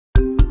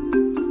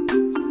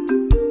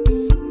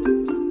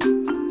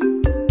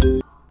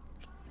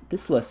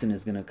This lesson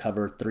is going to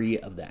cover 3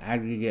 of the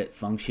aggregate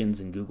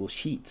functions in Google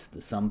Sheets: the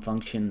SUM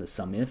function, the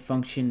SUMIF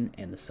function,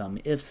 and the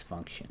SUMIFS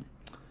function.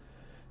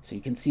 So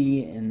you can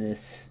see in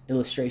this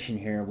illustration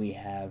here we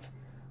have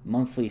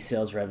monthly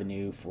sales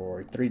revenue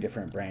for 3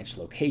 different branch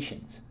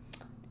locations.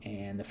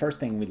 And the first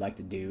thing we'd like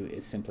to do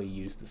is simply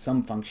use the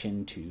SUM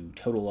function to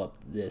total up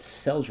this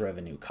sales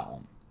revenue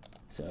column.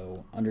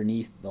 So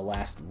underneath the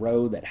last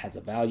row that has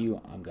a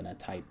value, I'm going to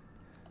type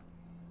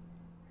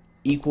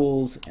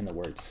equals and the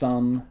word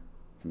SUM.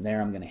 From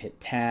there I'm going to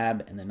hit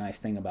tab, and the nice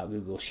thing about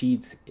Google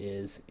Sheets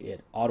is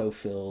it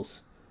autofills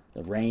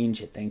the range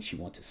it thinks you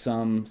want to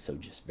sum, so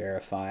just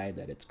verify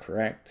that it's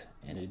correct,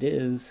 and it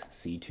is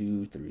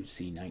C2 through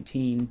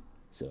C19.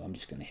 So I'm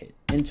just going to hit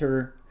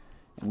enter,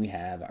 and we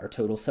have our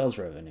total sales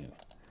revenue.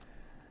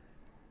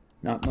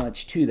 Not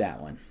much to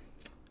that one.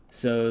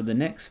 So the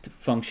next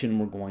function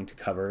we're going to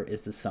cover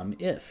is the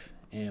SUMIF,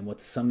 and what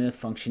the SUMIF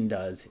function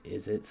does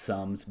is it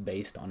sums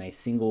based on a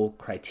single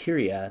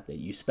criteria that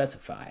you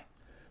specify.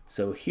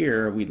 So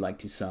here we'd like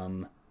to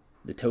sum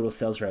the total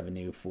sales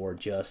revenue for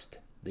just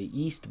the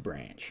East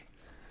branch.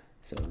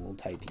 So we'll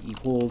type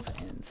equals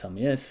and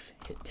SUMIF,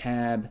 hit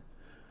tab.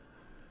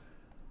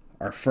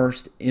 Our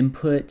first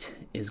input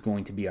is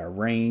going to be our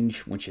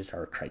range, which is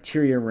our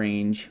criteria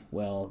range.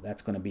 Well,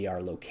 that's going to be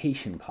our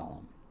location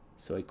column.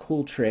 So a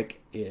cool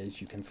trick is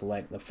you can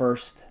select the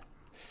first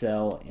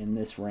cell in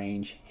this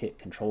range, hit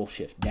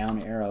Control-Shift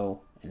down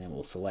arrow, and then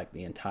we'll select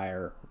the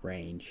entire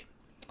range.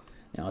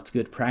 Now it's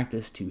good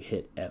practice to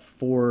hit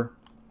F4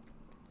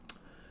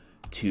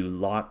 to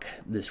lock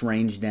this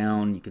range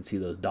down. You can see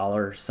those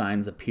dollar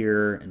signs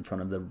appear in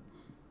front of the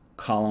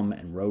column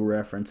and row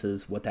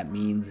references. What that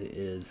means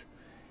is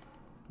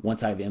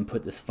once I've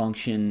input this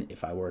function,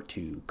 if I were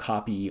to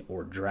copy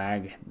or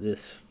drag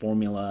this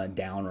formula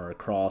down or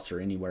across or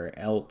anywhere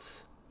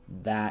else,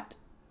 that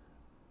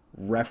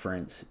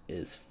reference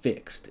is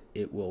fixed.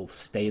 It will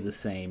stay the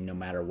same no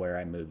matter where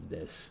I move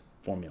this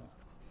formula.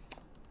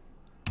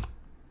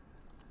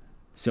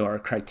 So our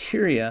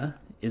criteria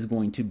is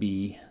going to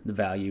be the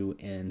value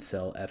in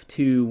cell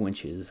F2,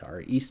 which is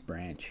our East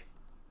branch.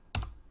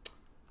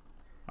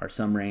 Our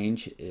sum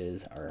range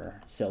is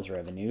our sales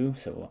revenue,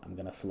 so I'm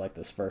going to select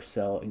this first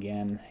cell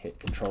again, hit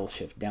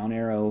Control-Shift down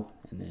arrow,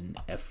 and then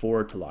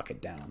F4 to lock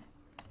it down.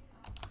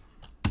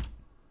 So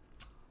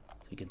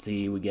you can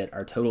see we get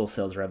our total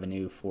sales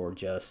revenue for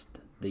just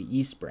the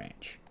East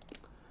branch.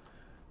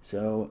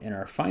 So in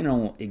our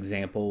final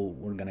example,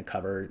 we're going to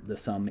cover the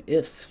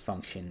SUMIFS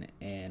function,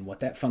 and what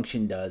that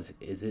function does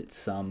is it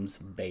sums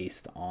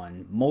based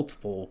on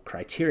multiple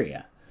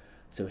criteria.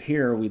 So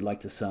here we'd like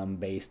to sum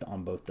based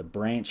on both the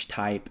branch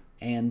type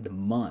and the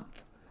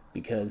month,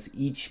 because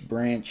each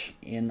branch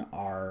in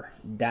our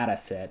data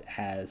set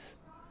has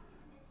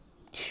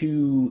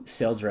 2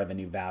 sales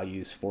revenue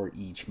values for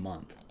each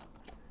month.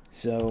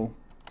 So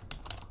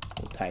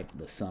we'll type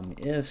the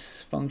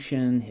SUMIFS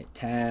function, hit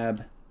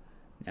tab.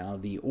 Now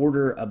the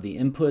order of the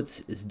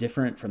inputs is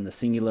different from the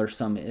singular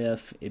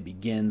SUMIF. It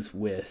begins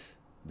with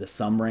the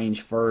sum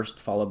range first,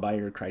 followed by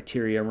your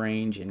criteria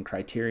range and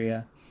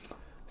criteria.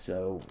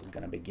 So we're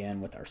going to begin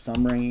with our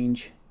sum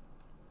range.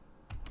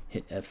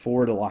 Hit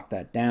F4 to lock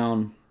that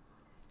down,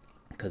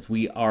 because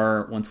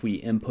once we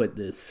input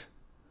this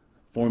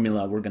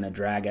formula, we're going to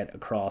drag it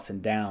across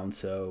and down,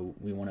 so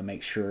we want to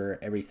make sure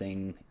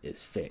everything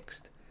is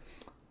fixed.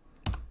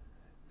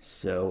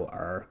 So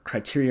our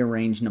criteria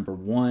range number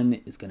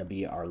 1 is going to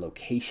be our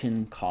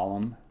location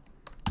column.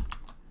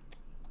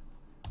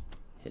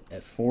 Hit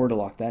F4 to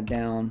lock that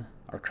down.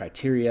 Our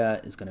criteria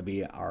is going to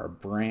be our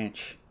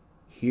branch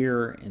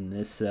here in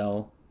this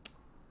cell.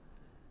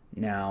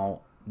 Now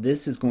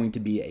this is going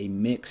to be a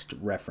mixed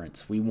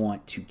reference. We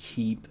want to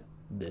keep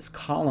this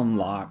column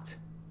locked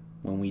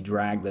when we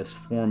drag this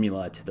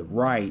formula to the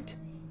right,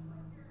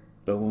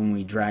 but when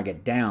we drag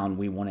it down,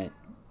 we want it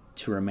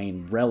to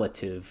remain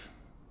relative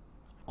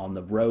on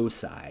the row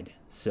side.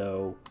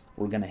 So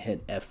we're going to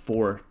hit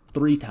F4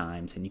 3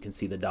 times, and you can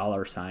see the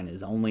dollar sign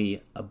is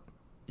only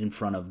in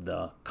front of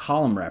the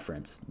column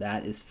reference.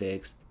 That is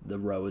fixed. The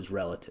row is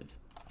relative.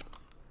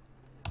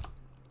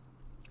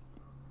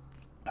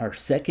 Our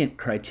second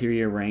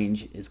criteria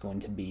range is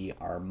going to be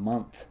our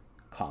month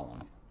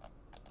column.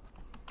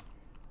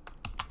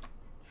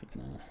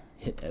 We're going to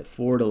hit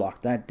F4 to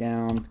lock that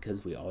down,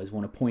 because we always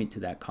want to point to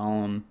that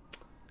column.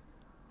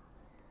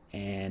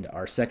 And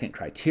our second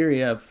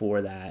criteria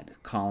for that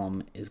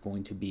column is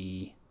going to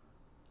be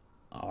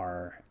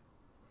our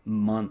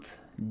month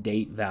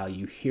date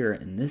value here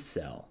in this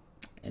cell.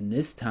 And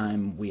this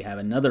time we have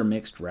another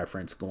mixed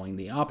reference going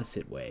the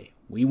opposite way.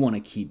 We want to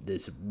keep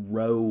this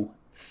row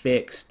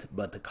fixed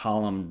but the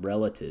column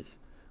relative.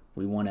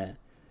 We want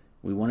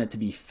it to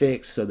be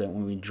fixed so that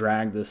when we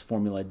drag this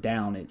formula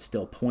down, it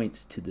still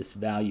points to this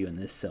value in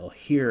this cell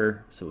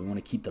here. So we want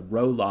to keep the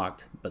row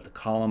locked but the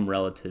column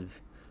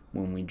relative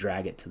when we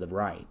drag it to the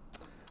right.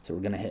 So we're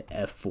going to hit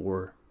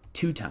F4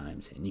 2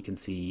 times, and you can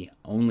see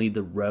only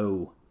the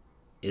row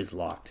is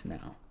locked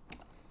now.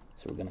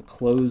 So we're going to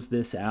close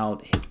this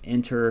out, hit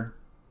enter.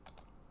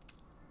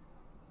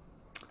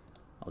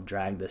 I'll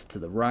drag this to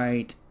the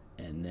right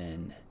and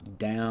then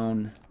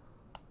down.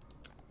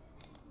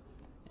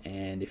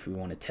 And if we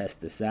want to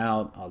test this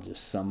out, I'll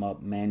just sum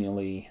up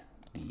manually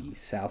the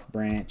south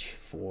branch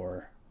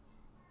for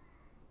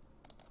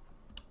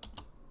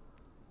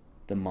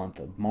the month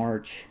of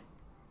March.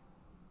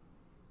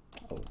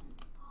 Oh.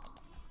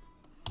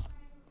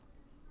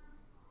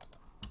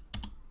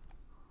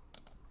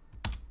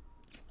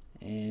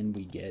 And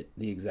we get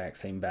the exact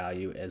same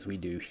value as we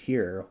do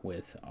here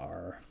with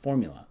our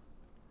formula.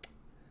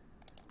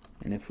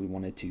 And if we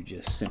wanted to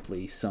just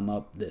simply sum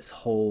up this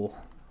whole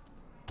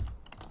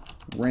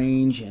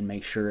range and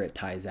make sure it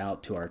ties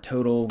out to our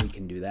total, we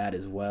can do that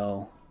as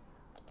well.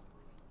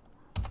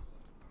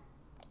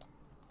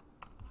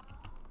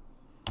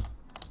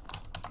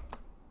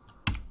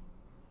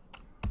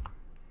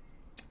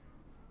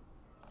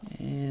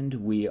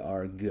 And we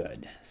are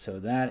good. So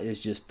that is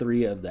just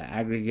 3 of the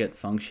aggregate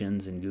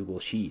functions in Google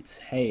Sheets.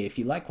 Hey, if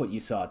you like what you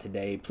saw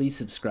today, please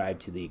subscribe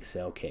to the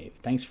Excel Cave.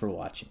 Thanks for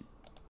watching.